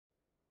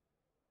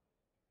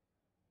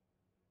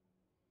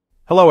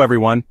Hello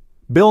everyone,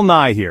 Bill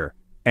Nye here,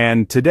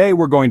 and today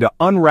we're going to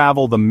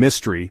unravel the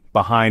mystery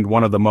behind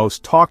one of the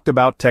most talked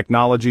about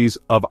technologies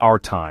of our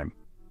time.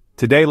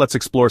 Today let's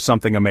explore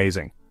something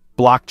amazing,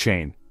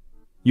 blockchain.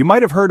 You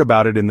might have heard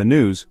about it in the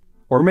news,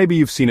 or maybe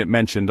you've seen it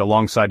mentioned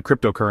alongside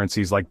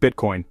cryptocurrencies like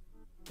Bitcoin.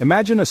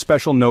 Imagine a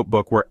special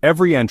notebook where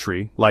every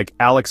entry, like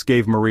Alex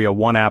gave Maria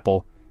one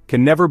apple,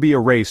 can never be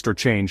erased or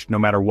changed no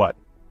matter what.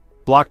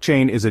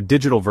 Blockchain is a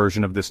digital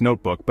version of this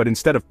notebook, but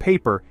instead of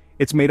paper,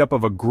 it's made up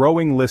of a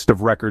growing list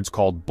of records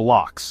called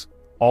blocks,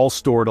 all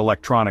stored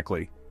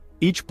electronically.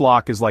 Each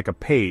block is like a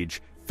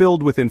page,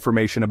 filled with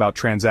information about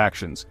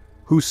transactions,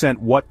 who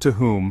sent what to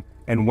whom,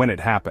 and when it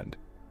happened.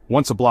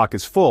 Once a block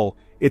is full,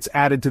 it's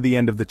added to the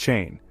end of the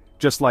chain,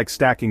 just like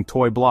stacking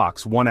toy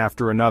blocks one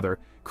after another,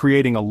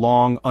 creating a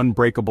long,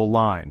 unbreakable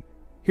line.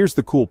 Here's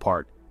the cool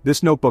part.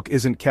 This notebook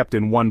isn't kept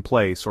in one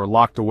place or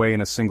locked away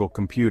in a single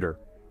computer.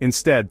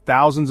 Instead,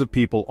 thousands of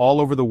people all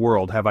over the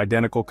world have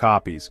identical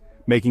copies,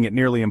 making it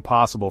nearly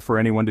impossible for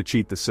anyone to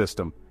cheat the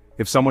system.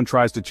 If someone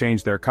tries to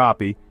change their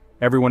copy,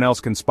 everyone else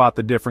can spot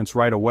the difference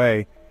right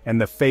away, and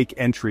the fake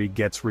entry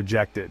gets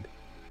rejected.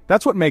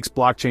 That's what makes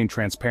blockchain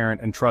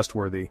transparent and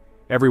trustworthy.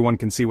 Everyone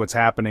can see what's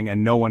happening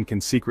and no one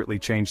can secretly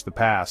change the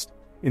past.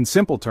 In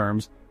simple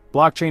terms,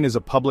 blockchain is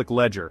a public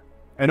ledger,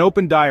 an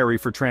open diary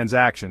for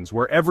transactions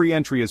where every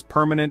entry is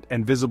permanent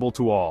and visible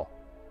to all.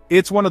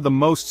 It's one of the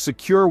most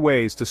secure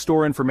ways to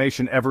store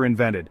information ever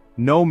invented.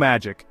 No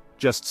magic,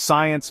 just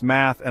science,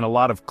 math, and a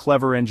lot of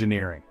clever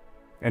engineering.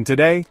 And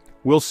today,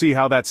 we'll see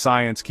how that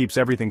science keeps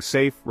everything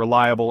safe,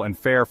 reliable, and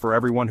fair for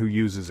everyone who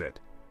uses it.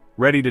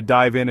 Ready to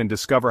dive in and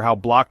discover how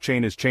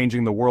blockchain is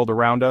changing the world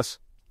around us?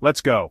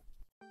 Let's go.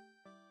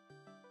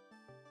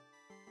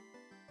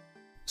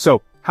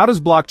 So, how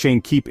does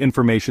blockchain keep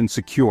information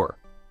secure?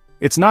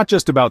 It's not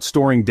just about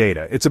storing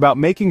data, it's about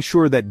making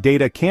sure that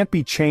data can't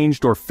be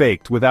changed or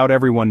faked without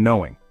everyone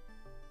knowing.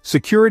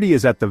 Security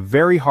is at the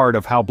very heart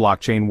of how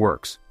blockchain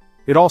works.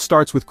 It all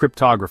starts with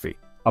cryptography,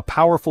 a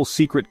powerful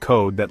secret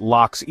code that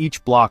locks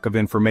each block of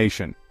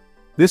information.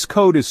 This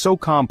code is so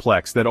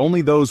complex that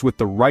only those with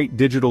the right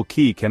digital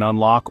key can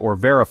unlock or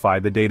verify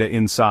the data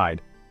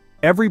inside.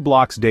 Every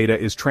block's data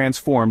is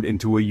transformed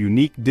into a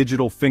unique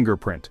digital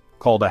fingerprint,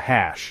 called a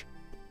hash.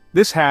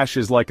 This hash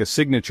is like a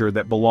signature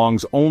that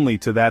belongs only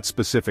to that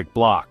specific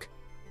block.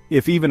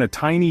 If even a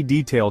tiny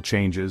detail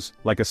changes,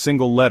 like a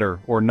single letter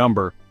or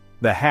number,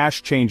 the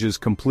hash changes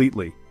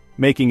completely,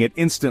 making it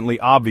instantly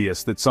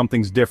obvious that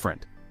something's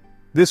different.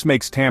 This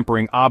makes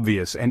tampering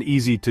obvious and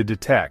easy to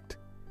detect.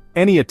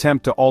 Any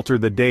attempt to alter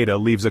the data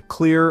leaves a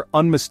clear,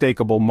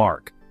 unmistakable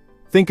mark.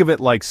 Think of it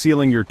like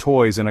sealing your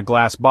toys in a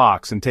glass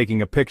box and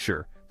taking a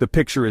picture. The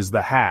picture is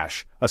the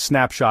hash, a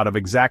snapshot of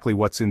exactly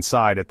what's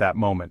inside at that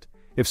moment.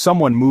 If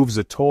someone moves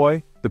a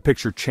toy, the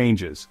picture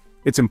changes.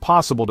 It's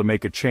impossible to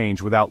make a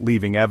change without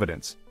leaving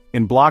evidence.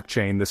 In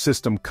blockchain, the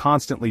system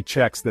constantly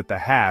checks that the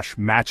hash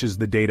matches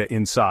the data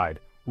inside,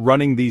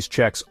 running these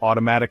checks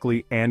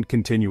automatically and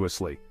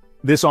continuously.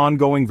 This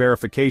ongoing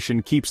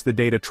verification keeps the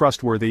data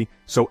trustworthy,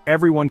 so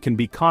everyone can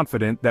be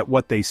confident that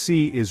what they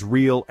see is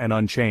real and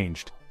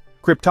unchanged.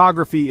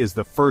 Cryptography is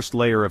the first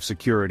layer of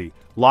security,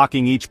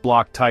 locking each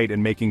block tight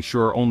and making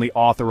sure only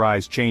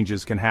authorized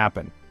changes can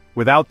happen.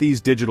 Without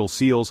these digital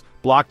seals,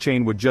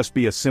 blockchain would just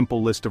be a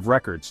simple list of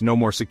records, no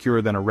more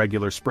secure than a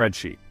regular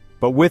spreadsheet.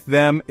 But with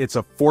them, it's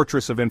a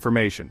fortress of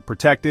information,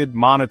 protected,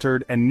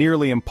 monitored, and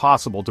nearly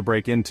impossible to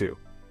break into.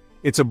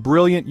 It's a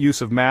brilliant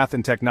use of math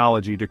and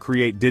technology to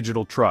create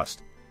digital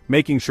trust,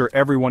 making sure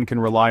everyone can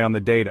rely on the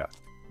data.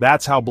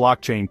 That's how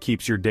blockchain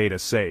keeps your data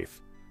safe.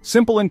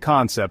 Simple in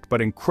concept,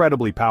 but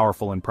incredibly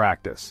powerful in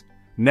practice.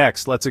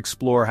 Next, let's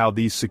explore how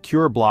these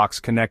secure blocks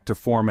connect to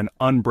form an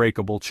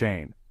unbreakable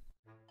chain.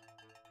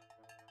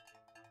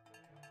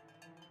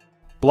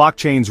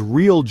 Blockchain's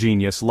real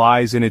genius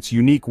lies in its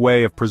unique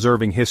way of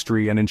preserving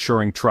history and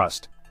ensuring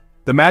trust.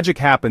 The magic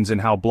happens in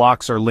how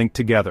blocks are linked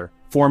together,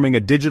 forming a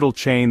digital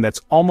chain that's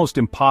almost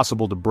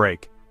impossible to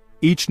break.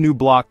 Each new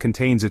block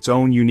contains its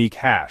own unique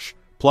hash,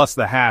 plus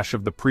the hash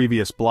of the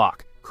previous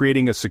block,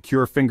 creating a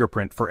secure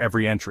fingerprint for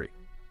every entry.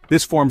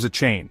 This forms a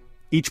chain.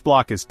 Each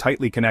block is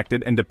tightly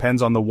connected and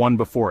depends on the one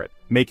before it,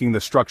 making the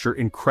structure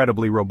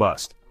incredibly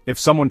robust. If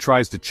someone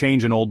tries to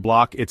change an old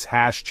block, its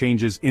hash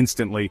changes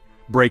instantly,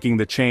 breaking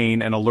the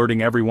chain and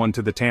alerting everyone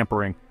to the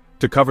tampering.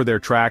 To cover their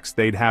tracks,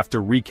 they'd have to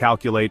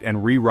recalculate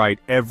and rewrite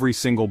every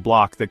single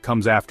block that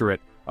comes after it,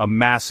 a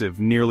massive,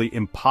 nearly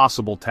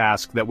impossible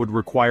task that would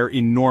require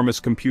enormous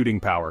computing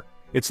power.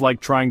 It's like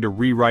trying to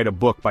rewrite a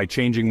book by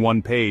changing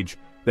one page,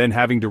 then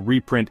having to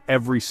reprint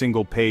every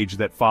single page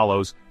that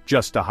follows,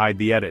 just to hide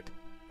the edit.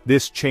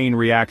 This chain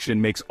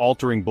reaction makes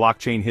altering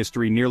blockchain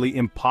history nearly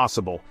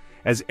impossible,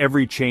 as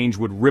every change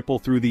would ripple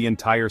through the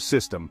entire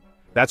system.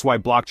 That's why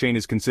blockchain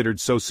is considered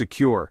so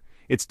secure.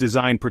 Its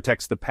design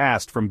protects the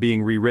past from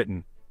being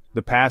rewritten.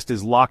 The past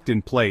is locked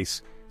in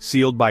place,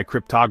 sealed by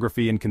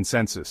cryptography and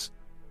consensus.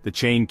 The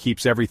chain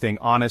keeps everything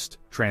honest,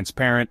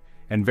 transparent,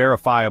 and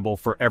verifiable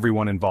for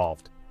everyone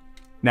involved.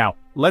 Now,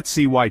 let's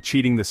see why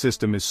cheating the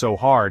system is so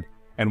hard,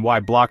 and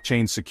why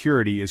blockchain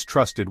security is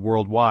trusted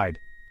worldwide.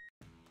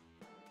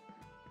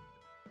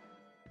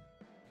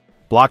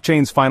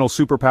 Blockchain's final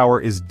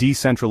superpower is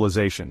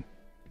decentralization.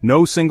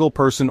 No single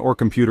person or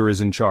computer is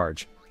in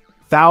charge.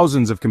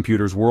 Thousands of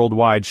computers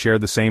worldwide share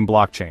the same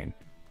blockchain.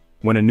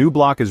 When a new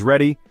block is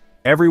ready,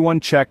 everyone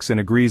checks and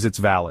agrees it's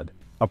valid,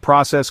 a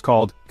process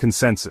called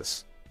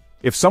consensus.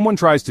 If someone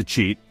tries to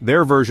cheat,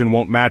 their version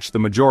won't match the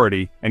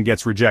majority and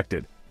gets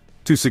rejected.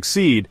 To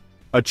succeed,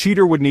 a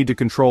cheater would need to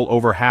control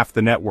over half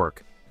the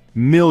network.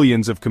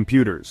 Millions of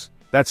computers.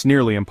 That's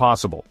nearly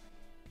impossible.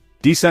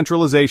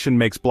 Decentralization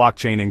makes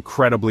blockchain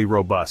incredibly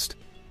robust.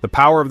 The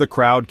power of the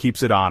crowd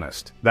keeps it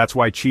honest. That's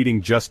why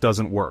cheating just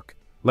doesn't work.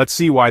 Let's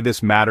see why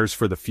this matters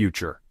for the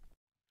future.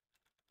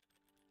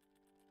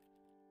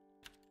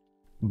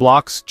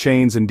 Blocks,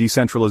 chains, and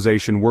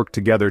decentralization work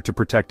together to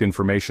protect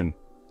information.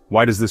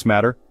 Why does this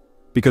matter?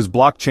 Because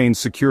blockchain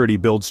security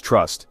builds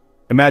trust.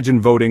 Imagine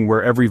voting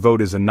where every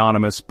vote is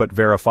anonymous but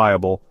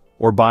verifiable,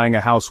 or buying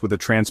a house with a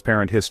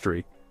transparent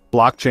history.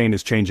 Blockchain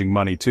is changing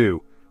money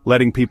too,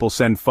 letting people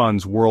send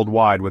funds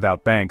worldwide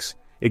without banks.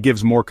 It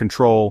gives more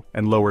control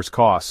and lowers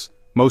costs.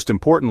 Most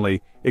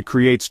importantly, it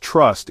creates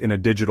trust in a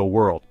digital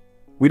world.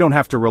 We don't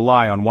have to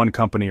rely on one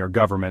company or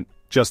government,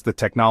 just the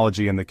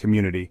technology and the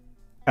community.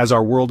 As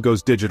our world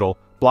goes digital,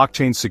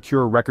 blockchain's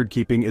secure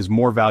record-keeping is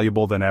more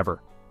valuable than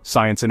ever.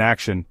 Science in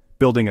action,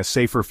 building a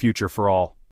safer future for all.